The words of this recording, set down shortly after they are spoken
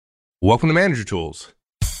Welcome to Manager Tools.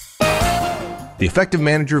 The Effective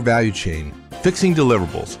Manager Value Chain, Fixing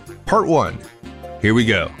Deliverables, Part 1. Here we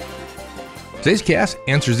go. Today's cast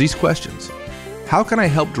answers these questions. How can I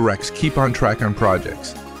help directs keep on track on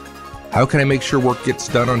projects? How can I make sure work gets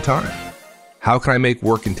done on time? How can I make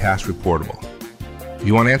work and tasks reportable? If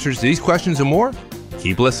you want answers to these questions and more,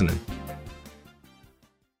 keep listening.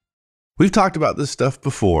 We've talked about this stuff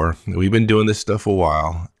before. We've been doing this stuff a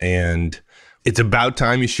while, and it's about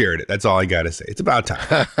time you shared it. That's all I got to say. It's about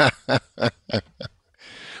time.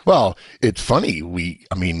 Well, it's funny.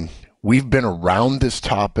 We've been around this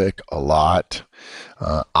topic a lot.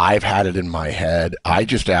 I've had it in my head. I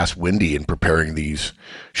just asked Wendy in preparing these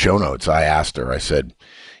show notes. I asked her, I said,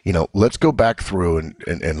 let's go back through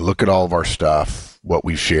and look at all of our stuff, what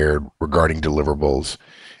we've shared regarding deliverables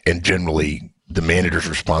and generally the manager's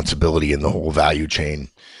responsibility in the whole value chain.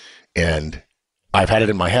 And I've had it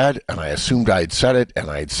in my head, and I assumed I had said it, and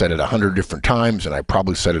I had said it 100 different times, and I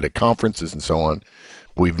probably said it at conferences and so on.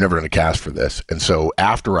 But we've never done a cast for this. And so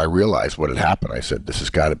after I realized what had happened, I said, this has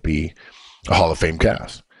got to be a Hall of Fame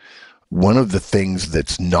cast. One of the things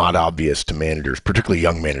that's not obvious to managers, particularly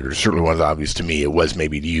young managers, certainly wasn't obvious to me. It was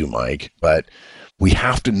maybe to you, Mike, but we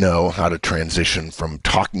have to know how to transition from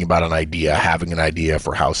talking about an idea, having an idea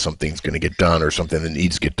for how something's going to get done or something that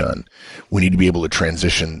needs to get done. We need to be able to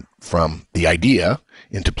transition from the idea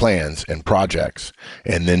into plans and projects,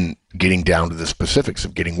 and then getting down to the specifics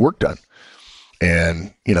of getting work done.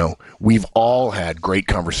 And, we've all had great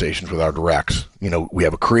conversations with our directs. We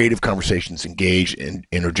have a creative conversations, engaged and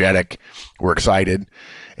energetic. We're excited.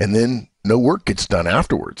 And then no work gets done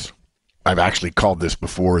afterwards. I've actually called this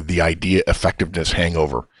before the idea effectiveness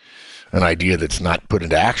hangover. An idea that's not put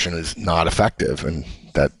into action is not effective. And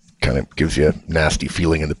that kind of gives you a nasty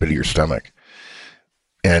feeling in the pit of your stomach.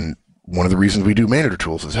 And one of the reasons we do Manager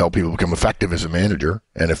Tools is help people become effective as a manager.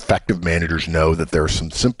 And effective managers know that there are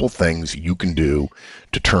some simple things you can do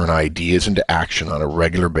to turn ideas into action on a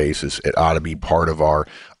regular basis. It ought to be part of our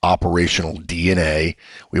operational DNA.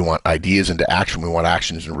 We want ideas into action. We want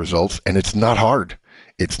actions and results. And it's not hard.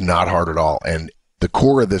 It's not hard at all. And the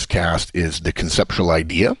core of this cast is the conceptual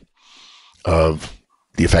idea of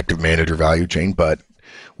the effective manager value chain, but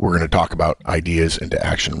we're going to talk about ideas into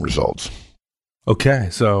action and results. Okay,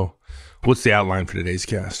 so what's the outline for today's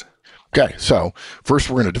cast? Okay, so first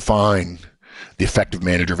we're going to define the effective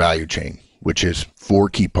manager value chain, which is 4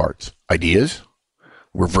 key parts. Ideas,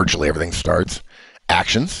 where virtually everything starts.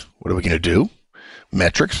 Actions, what are we going to do?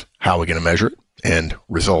 Metrics, how are we going to measure it? And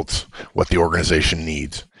results, what the organization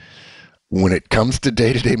needs. When it comes to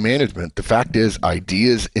day-to-day management, the fact is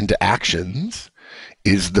ideas into actions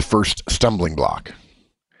is the first stumbling block.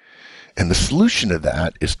 And the solution to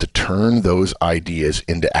that is to turn those ideas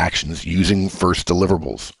into actions using first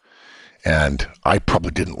deliverables. And I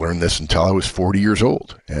probably didn't learn this until I was 40 years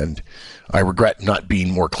old. And I regret not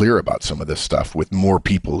being more clear about some of this stuff with more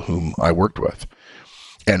people whom I worked with.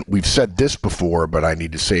 And we've said this before, but I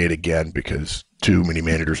need to say it again because too many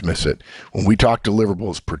managers miss it. When we talk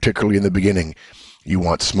deliverables, particularly in the beginning, you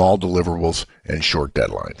want small deliverables and short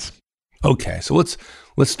deadlines. Okay, so let's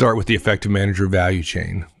start with the effective manager value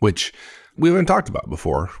chain, which we haven't talked about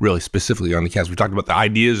before, really specifically on the cast. We talked about the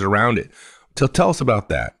ideas around it. So tell us about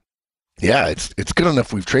that. Yeah, it's good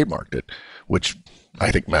enough we've trademarked it, which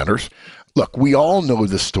I think matters. Look, we all know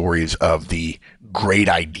the stories of the great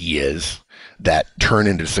ideas that turn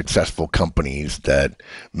into successful companies that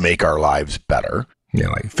make our lives better. Yeah,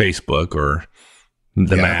 like Facebook or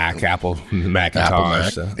the Mac, Apple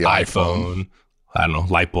Macintosh, Mac, the iPhone. I don't know,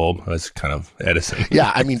 light bulb. That's kind of Edison.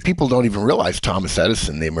 Yeah, people don't even realize Thomas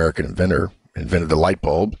Edison, the American inventor, invented the light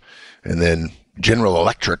bulb. And then General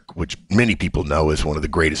Electric, which many people know is one of the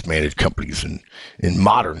greatest managed companies in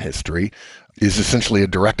modern history, is essentially a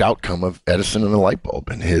direct outcome of Edison and the light bulb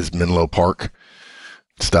and his Menlo Park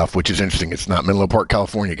stuff, which is interesting. It's not Menlo Park,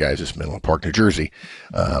 California, guys. It's Menlo Park, New Jersey.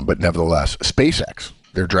 But nevertheless, SpaceX,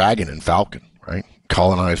 their Dragon and Falcon, right?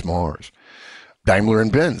 Colonize Mars. Daimler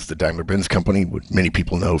and Benz, the Daimler Benz company, which many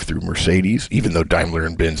people know through Mercedes, even though Daimler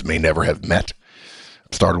and Benz may never have met,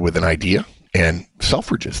 started with an idea. And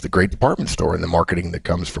Selfridges, the great department store, and the marketing that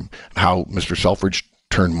comes from how Mr. Selfridge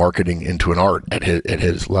turned marketing into an art at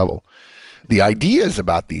his level. The ideas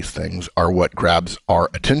about these things are what grabs our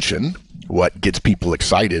attention, what gets people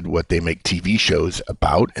excited, what they make TV shows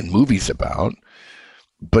about and movies about.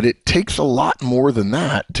 But it takes a lot more than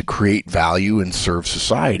that to create value and serve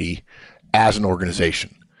society as an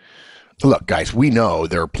organization. Look, guys, we know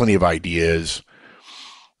there are plenty of ideas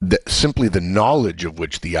that simply the knowledge of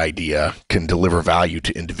which the idea can deliver value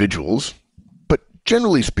to individuals. But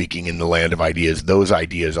generally speaking, in the land of ideas, those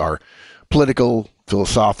ideas are political,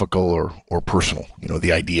 philosophical or personal.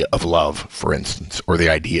 The idea of love, for instance, or the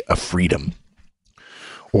idea of freedom,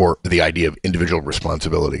 or the idea of individual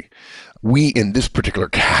responsibility. We, in this particular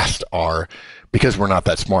cast, are, because we're not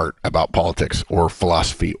that smart about politics or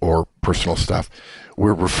philosophy or personal stuff,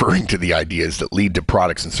 we're referring to the ideas that lead to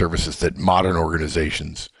products and services that modern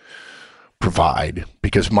organizations provide,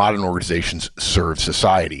 because modern organizations serve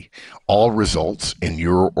society. All results in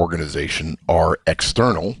your organization are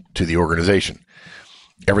external to the organization.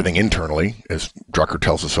 Everything internally, as Drucker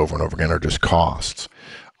tells us over and over again, are just costs.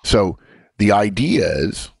 So the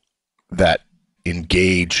ideas that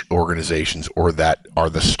engage organizations or that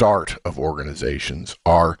are the start of organizations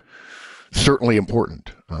are certainly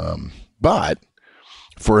important. But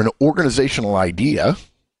for an organizational idea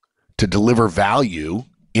to deliver value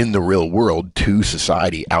in the real world to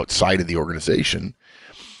society outside of the organization,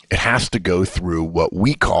 it has to go through what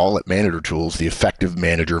we call at Manager Tools the Effective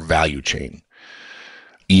Manager Value Chain,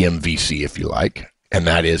 EMVC if you like. And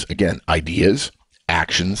that is, again, ideas,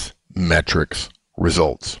 actions, metrics,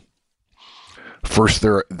 results. First,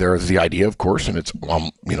 there's the idea, of course, and it's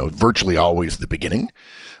virtually always the beginning.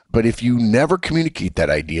 But if you never communicate that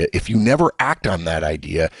idea, if you never act on that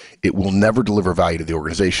idea, it will never deliver value to the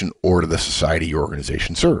organization or to the society your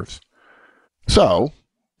organization serves. So,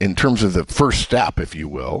 in terms of the first step, if you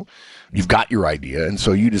will, you've got your idea, and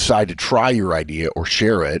so you decide to try your idea or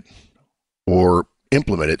share it or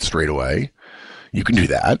implement it straight away. You can do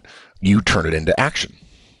that. You turn it into action.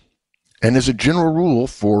 And as a general rule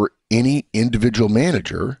for any individual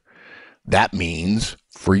manager, that means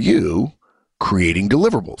for you creating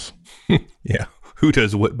deliverables. Yeah. Who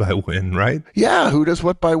does what by when, right? Yeah. Who does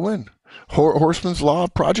what by when? Horstman's Law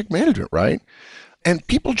of Project Management, right? And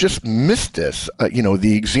people just miss this.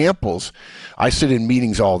 The examples, I sit in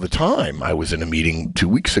meetings all the time. I was in a meeting 2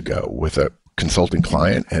 weeks ago with a consulting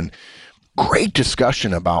client, and great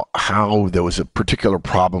discussion about how there was a particular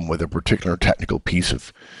problem with a particular technical piece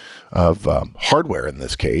of hardware in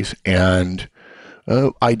this case, and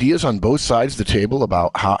ideas on both sides of the table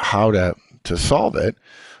about how to solve it.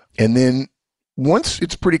 And then once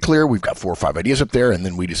it's pretty clear, we've got 4 or 5 ideas up there, and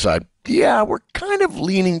then we decide, yeah, we're kind of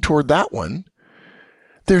leaning toward that one.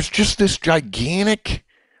 There's just this gigantic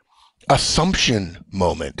assumption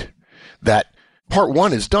moment that part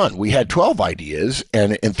 1 is done. We had 12 ideas,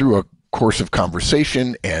 and through a course of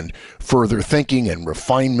conversation and further thinking and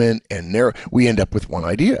refinement we end up with one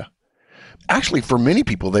idea. Actually, for many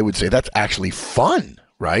people, they would say that's actually fun,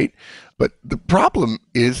 right? But the problem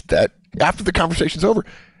is that after the conversation's over,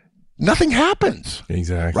 nothing happens.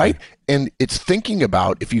 Exactly. Right? And it's thinking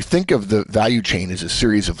about, if you think of the value chain as a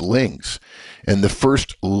series of links, and the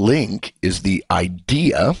first link is the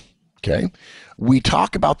idea, okay? We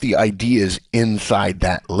talk about the ideas inside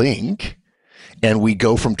that link, and we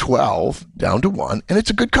go from 12 down to 1, and it's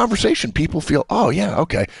a good conversation. People feel, oh, yeah,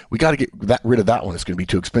 okay, we got to get rid of that one. It's going to be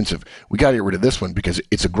too expensive. We got to get rid of this one because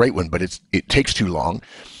it's a great one, but it takes too long,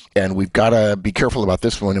 and we've got to be careful about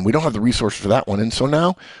this one, and we don't have the resources for that one. And so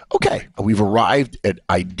now, okay, we've arrived at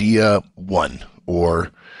idea 1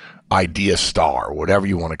 or idea star, whatever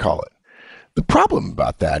you want to call it. The problem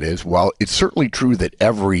about that is, while it's certainly true that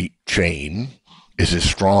every chain is as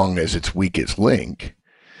strong as its weakest link,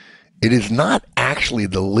 it is not actually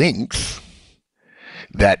the links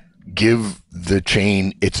that give the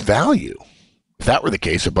chain its value. If that were the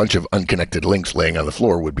case, a bunch of unconnected links laying on the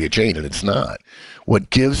floor would be a chain, and it's not. What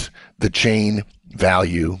gives the chain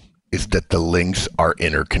value is that the links are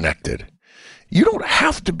interconnected. You don't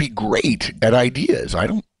have to be great at ideas. I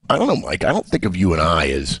don't know, Mike. I don't think of you and I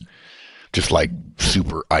as just like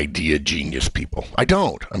super idea genius people. I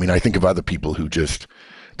don't. I mean, I think of other people who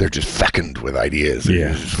they're just fecund with ideas.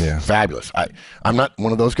 Yeah. Fabulous. I'm not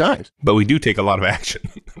one of those guys. But we do take a lot of action.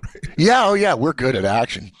 Yeah. Oh, yeah. We're good at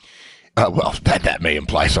action. Well, that may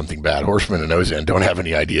imply something bad. Horstman and Ozan don't have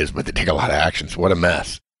any ideas, but they take a lot of actions. What a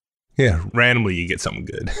mess. Yeah. Randomly, you get something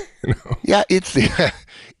good. Yeah. It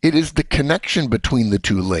is the connection between the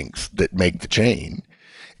two links that make the chain.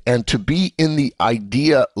 And to be in the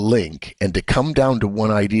idea link and to come down to one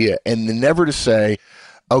idea and then never to say,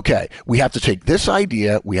 okay, we have to take this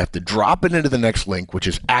idea, we have to drop it into the next link, which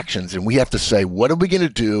is actions, and we have to say, what are we going to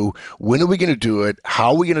do? When are we going to do it?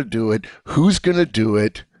 How are we going to do it? Who's going to do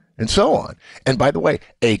it? And so on. And by the way,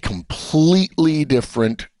 a completely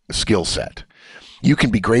different skill set. You can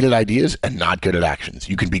be great at ideas and not good at actions.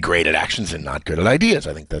 You can be great at actions and not good at ideas.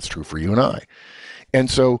 I think that's true for you and I. And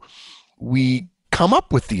so we come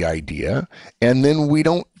up with the idea, and then we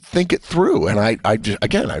don't think it through. And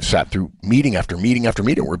I've sat through meeting after meeting after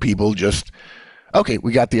meeting where people just, okay,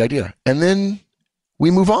 we got the idea. And then we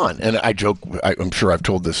move on. And I joke, I'm sure I've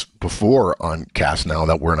told this before on Cast now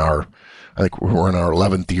that I think we're in our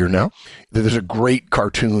 11th year now. There's a great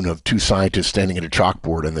cartoon of two scientists standing at a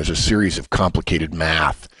chalkboard, and there's a series of complicated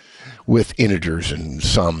math with integers and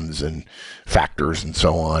sums and factors and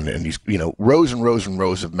so on. And these, rows and rows and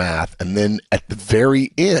rows of math. And then at the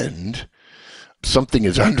very end, something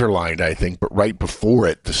is underlined, I think, but right before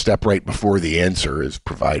it, the step right before the answer is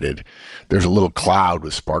provided, there's a little cloud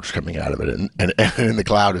with sparks coming out of it. And in the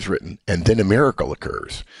cloud is written, and then a miracle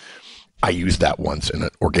occurs. I used that once in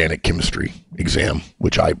an organic chemistry exam,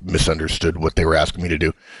 which I misunderstood what they were asking me to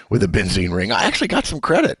do with a benzene ring. I actually got some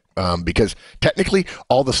credit because technically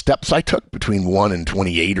all the steps I took between 1 and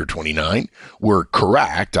 28 or 29 were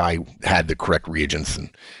correct. I had the correct reagents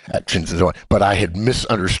and actions and so on, but I had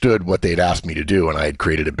misunderstood what they had asked me to do, and I had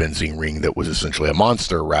created a benzene ring that was essentially a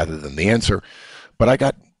monster rather than the answer. But I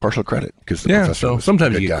got partial credit because the professor so was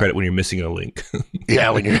sometimes a you good get guy. credit when you're missing a link. Yeah,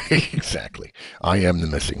 when you're exactly. I am the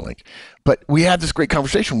missing link. But we had this great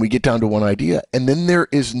conversation. We get down to one idea, and then there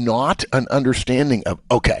is not an understanding of,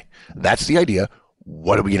 okay, that's the idea.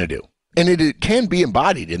 What are we going to do? And it can be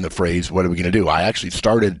embodied in the phrase, what are we going to do? I actually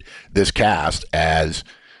started this cast as,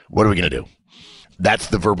 what are we going to do? That's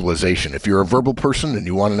the verbalization. If you're a verbal person and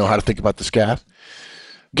you want to know how to think about this cast,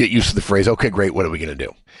 get used to the phrase, okay, great, what are we going to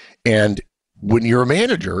do? And when you're a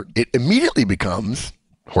manager, it immediately becomes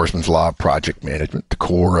Horstman's Law of Project Management, the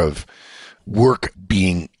core of work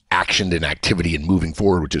being actioned and activity and moving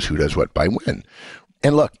forward, which is who does what by when.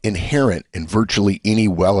 And look, inherent in virtually any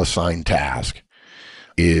well-assigned task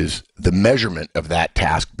is the measurement of that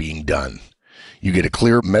task being done. You get a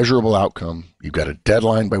clear, measurable outcome. You've got a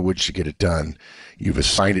deadline by which to get it done. You've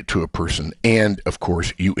assigned it to a person. And, of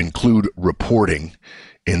course, you include reporting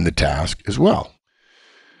in the task as well.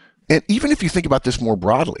 And even if you think about this more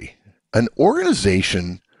broadly, an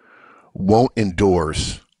organization won't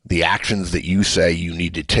endorse the actions that you say you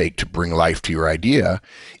need to take to bring life to your idea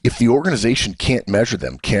if the organization can't measure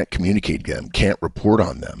them, can't communicate them, can't report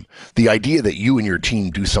on them. The idea that you and your team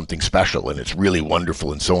do something special and it's really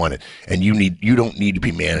wonderful and so on, and you don't need to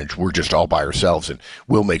be managed. We're just all by ourselves and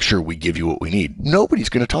we'll make sure we give you what we need. Nobody's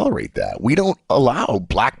going to tolerate that. We don't allow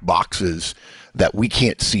black boxes that we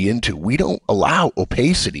can't see into. We don't allow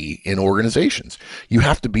opacity in organizations. You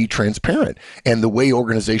have to be transparent. And the way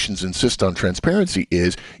organizations insist on transparency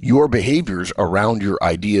is your behaviors around your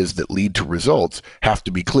ideas that lead to results have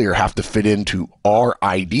to be clear, have to fit into our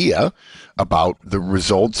idea about the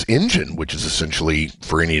results engine, which is essentially,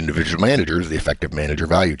 for any individual managers, the effective manager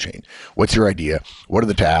value chain. What's your idea? What are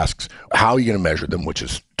the tasks? How are you going to measure them, which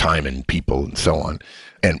is time and people and so on?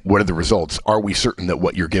 And what are the results? Are we certain that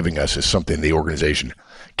what you're giving us is something the organization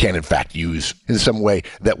can in fact use in some way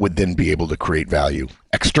that would then be able to create value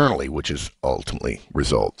externally, which is ultimately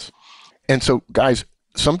results? And so, guys,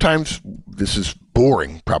 sometimes this is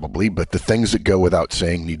boring probably, but the things that go without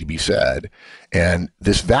saying need to be said. And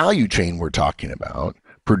this value chain we're talking about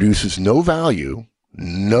produces no value,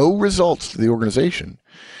 no results to the organization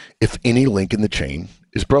if any link in the chain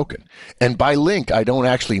is broken. And by link, I don't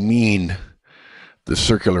actually mean the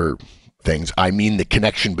circular things. I mean the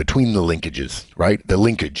connection between the linkages, right? The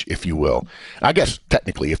linkage, if you will. I guess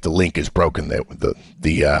technically, if the link is broken,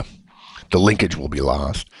 the linkage will be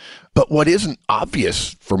lost. But what isn't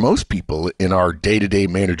obvious for most people in our day-to-day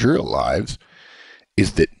managerial lives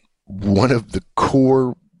is that one of the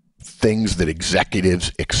core things that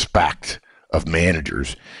executives expect of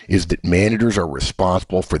managers is that managers are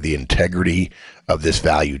responsible for the integrity of this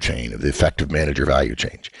value chain, of the effective manager value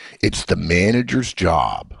chain. It's the manager's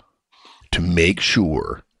job to make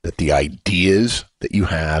sure that the ideas that you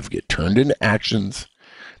have get turned into actions,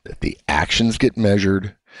 that the actions get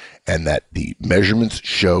measured, and that the measurements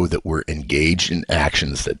show that we're engaged in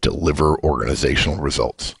actions that deliver organizational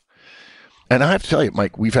results. And I have to tell you,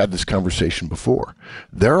 Mike, we've had this conversation before.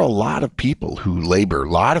 There are a lot of people who labor, a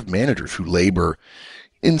lot of managers who labor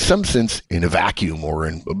in some sense in a vacuum or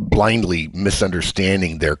in blindly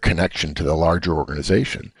misunderstanding their connection to the larger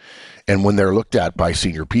organization. And when they're looked at by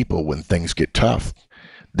senior people, when things get tough,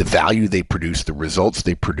 the value they produce, the results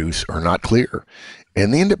they produce are not clear.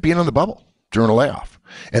 And they end up being on the bubble during a layoff.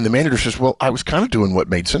 And the manager says, well, I was kind of doing what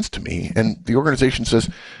made sense to me. And the organization says,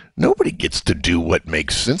 nobody gets to do what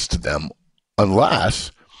makes sense to them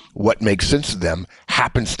unless what makes sense to them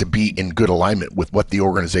happens to be in good alignment with what the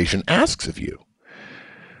organization asks of you.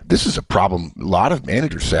 This is a problem. A lot of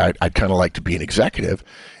managers say, I'd kind of like to be an executive,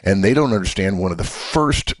 and they don't understand one of the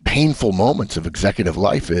first painful moments of executive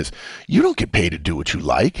life is you don't get paid to do what you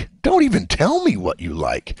like. Don't even tell me what you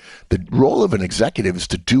like. The role of an executive is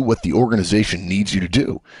to do what the organization needs you to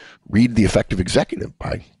do. Read The Effective Executive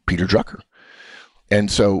by Peter Drucker. And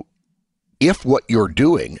so if what you're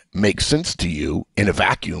doing makes sense to you in a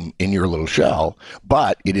vacuum in your little shell,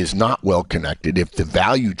 but it is not well connected, if the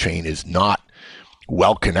value chain is not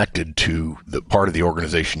well connected to the part of the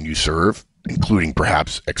organization you serve, including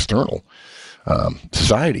perhaps external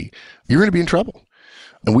society, you're going to be in trouble.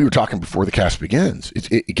 And we were talking before the cast begins,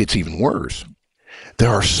 it gets even worse. There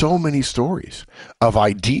are so many stories of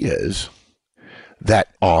ideas that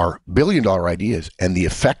are billion-dollar ideas, and the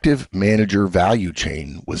effective manager value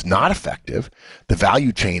chain was not effective. The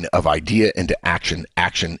value chain of idea into action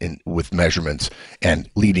with measurements and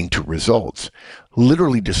leading to results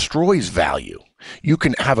literally destroys value. You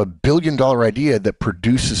can have a billion-dollar idea that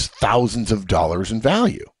produces thousands of dollars in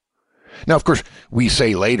value. Now, of course, we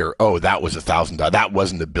say later, oh, that was $1,000. That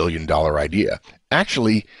wasn't a billion-dollar idea.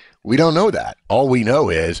 Actually, we don't know that. All we know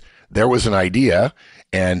is there was an idea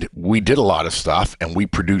and we did a lot of stuff and we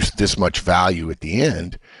produced this much value at the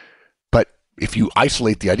end. But if you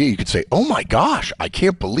isolate the idea, you could say, oh my gosh, I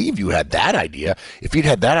can't believe you had that idea. If you'd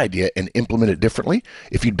had that idea and implemented it differently,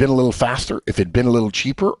 if you'd been a little faster, if it'd been a little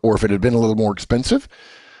cheaper, or if it had been a little more expensive,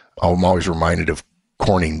 I'm always reminded of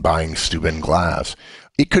Corning buying Steuben glass.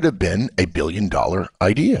 It could have been a $1 billion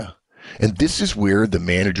idea. And this is where the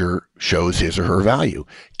manager shows his or her value.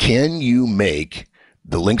 Can you make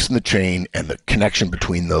the links in the chain and the connection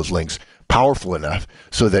between those links powerful enough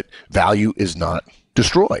so that value is not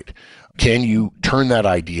destroyed? Can you turn that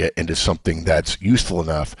idea into something that's useful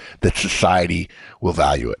enough that society will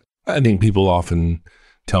value it? I think people often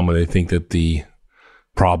tell me they think that the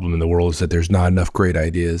problem in the world is that there's not enough great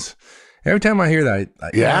ideas. Every time I hear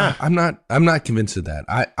that, I'm not convinced of that.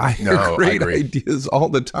 I hear great ideas all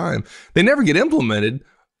the time. They never get implemented,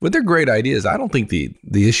 but they're great ideas. I don't think the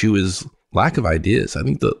issue is lack of ideas. I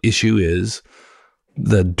think the issue is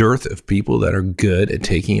the dearth of people that are good at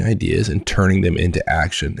taking ideas and turning them into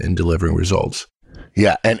action and delivering results.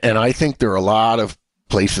 Yeah, and I think there are a lot of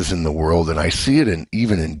places in the world, and I see it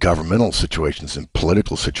even in governmental situations and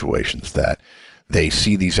political situations, that they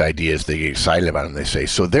see these ideas, they get excited about them, they say,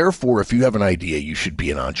 so therefore, if you have an idea, you should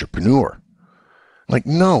be an entrepreneur. Like,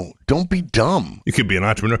 no, don't be dumb. You could be an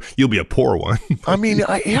entrepreneur. You'll be a poor one. I mean,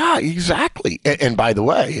 yeah, exactly. And by the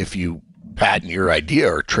way, if you patent your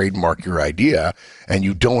idea or trademark your idea and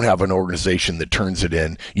you don't have an organization that turns it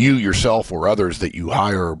in, you yourself or others that you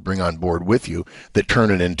hire or bring on board with you that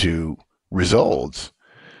turn it into results,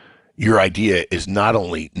 your idea is not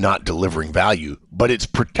only not delivering value, but it's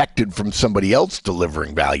protected from somebody else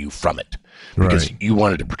delivering value from it because you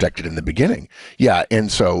wanted to protect it in the beginning. Yeah,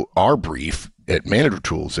 and so our brief at Manager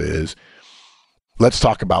Tools is, let's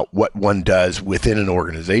talk about what one does within an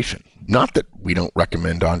organization. Not that we don't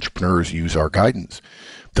recommend entrepreneurs use our guidance.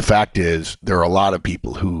 The fact is, there are a lot of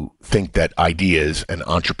people who think that ideas and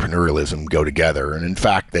entrepreneurialism go together. And in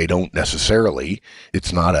fact, they don't necessarily.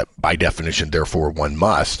 It's not a, by definition, therefore one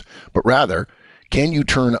must. But rather, can you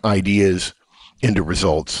turn ideas into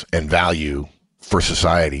results and value for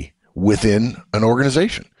society within an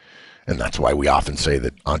organization? And that's why we often say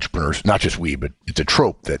that entrepreneurs, not just we, but it's a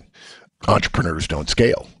trope that entrepreneurs don't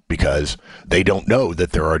scale because they don't know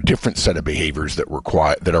that there are a different set of behaviors that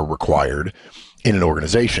are required in an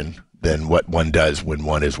organization than what one does when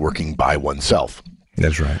one is working by oneself.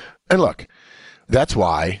 That's right. And look, that's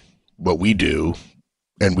why what we do,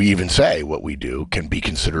 and we even say what we do, can be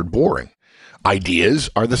considered boring. Ideas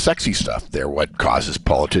are the sexy stuff. They're what causes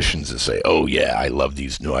politicians to say, oh yeah, I love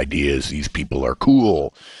these new ideas. These people are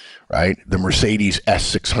cool, right? The Mercedes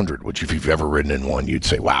S600, which if you've ever ridden in one, you'd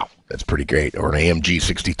say, wow, that's pretty great. Or an AMG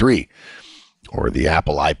 63, or the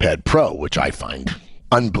Apple iPad Pro, which I find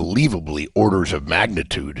unbelievably orders of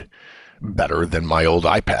magnitude better than my old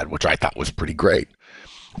iPad, which I thought was pretty great.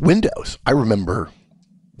 Windows. I remember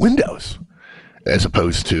Windows as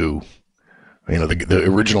opposed to, the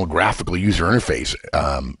original graphical user interface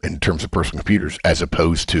in terms of personal computers as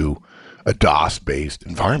opposed to a DOS-based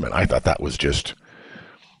environment. I thought that was just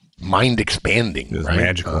mind-expanding. It was right?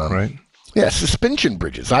 magical, right? Yeah, suspension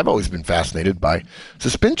bridges. I've always been fascinated by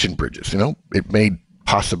suspension bridges. It made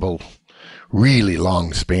possible really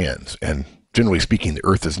long spans. And generally speaking, the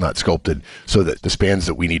earth is not sculpted so that the spans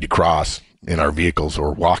that we need to cross in our vehicles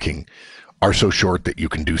or walking are so short that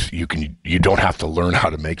you don't have to learn how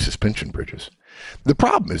to make suspension bridges. The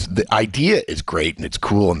problem is the idea is great and it's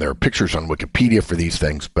cool and there are pictures on Wikipedia for these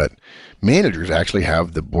things, but managers actually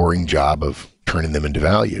have the boring job of turning them into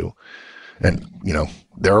value. And,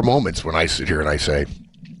 there are moments when I sit here and I say,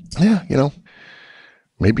 yeah,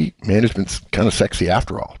 maybe management's kind of sexy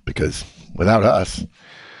after all, because without us,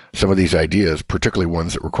 some of these ideas, particularly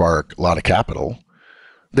ones that require a lot of capital,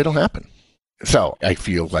 they don't happen. So I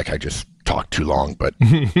feel like I just talked too long, but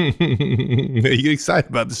you get excited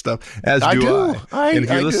about this stuff, as do I. And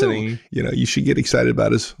if you're listening, you should get excited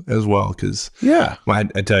about it as well, because I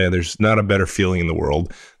tell you, there's not a better feeling in the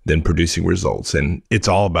world than producing results, and it's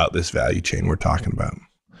all about this value chain we're talking about.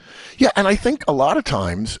 Yeah, and I think a lot of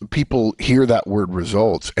times people hear that word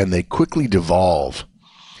results and they quickly devolve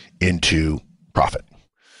into profit.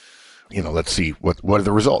 Let's see, what are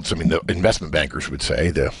the results? I mean, the investment bankers would say,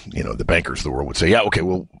 the bankers of the world would say, yeah, okay,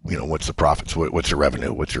 well, what's the profits? What's your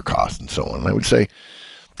revenue? What's your cost? And so on. And I would say,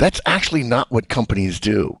 that's actually not what companies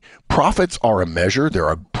do. Profits are a measure. They're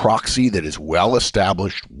a proxy that is well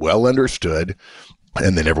established, well understood.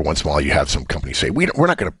 And then every once in a while you have some companies say, we're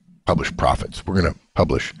not going to publish profits. We're going to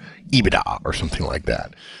publish EBITDA or something like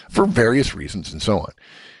that for various reasons and so on.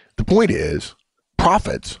 The point is,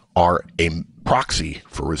 profits are a proxy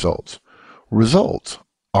for results. Results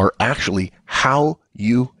are actually how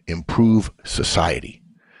you improve society,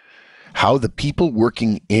 how the people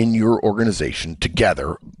working in your organization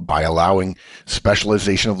together, by allowing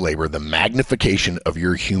specialization of labor, the magnification of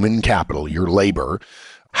your human capital, your labor,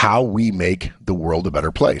 how we make the world a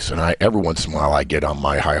better place. And every once in a while I get on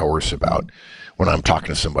my high horse about when I'm talking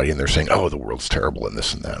to somebody and they're saying, oh, the world's terrible and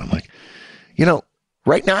this and that. I'm like,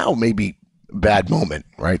 right now maybe bad moment,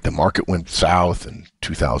 right? The market went south in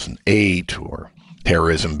 2008, or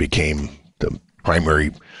terrorism became the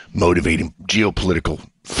primary motivating geopolitical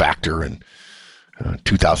factor in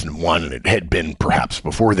 2001, and it had been perhaps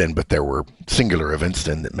before then, but there were singular events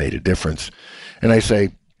then that made a difference. And I say,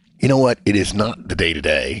 you know what? It is not the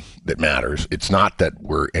day-to-day that matters. It's not that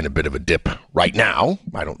we're in a bit of a dip right now.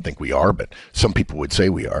 I don't think we are, but some people would say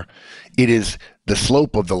we are. It is the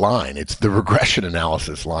slope of the line. It's the regression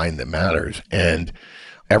analysis line that matters. And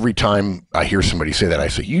every time I hear somebody say that, I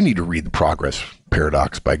say, you need to read The Progress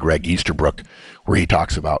Paradox by Greg Easterbrook, where he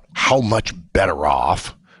talks about how much better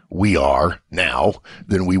off we are now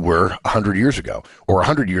than we were 100 years ago, or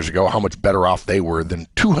 100 years ago, how much better off they were than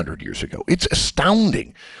 200 years ago. It's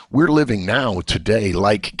astounding. We're living now today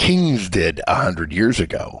like kings did 100 years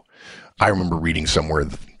ago. I remember reading somewhere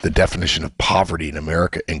the definition of poverty in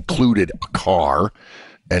America included a car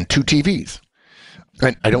and 2 TVs.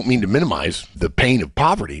 And I don't mean to minimize the pain of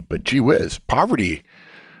poverty, but gee whiz, poverty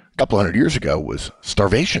a couple hundred years ago was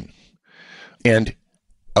starvation. And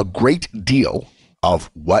a great deal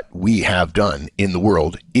of what we have done in the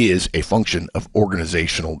world is a function of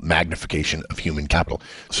organizational magnification of human capital.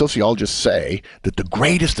 Sociologists say that the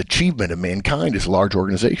greatest achievement of mankind is large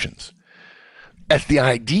organizations. As the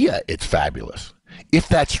idea, it's fabulous. If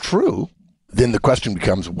that's true, then the question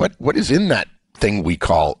becomes, what is in that thing we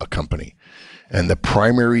call a company? And the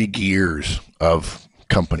primary gears of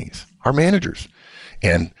companies are managers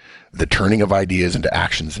and the turning of ideas into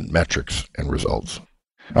actions and metrics and results.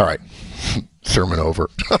 All right. Sermon over.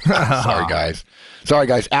 Sorry, guys.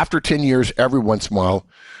 After 10 years, every once in a while,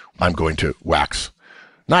 I'm going to wax.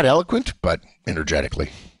 Not eloquent, but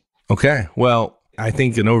energetically. Okay. Well, I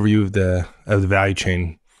think an overview of the value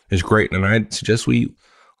chain is great. And I suggest we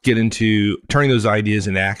get into turning those ideas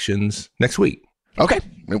into actions next week. Okay.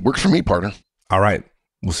 It works for me, partner. All right.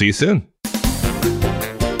 We'll see you soon.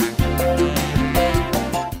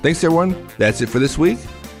 Thanks, everyone. That's it for this week.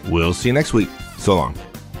 We'll see you next week. So long.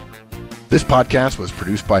 This podcast was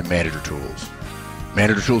produced by Manager Tools.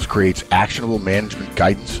 Manager Tools creates actionable management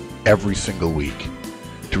guidance every single week.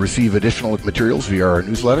 To receive additional materials via our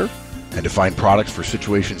newsletter and to find products for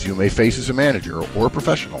situations you may face as a manager or a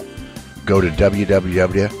professional, go to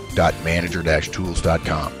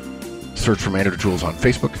www.manager-tools.com. Search for Manager Tools on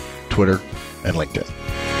Facebook, Twitter, and LinkedIn.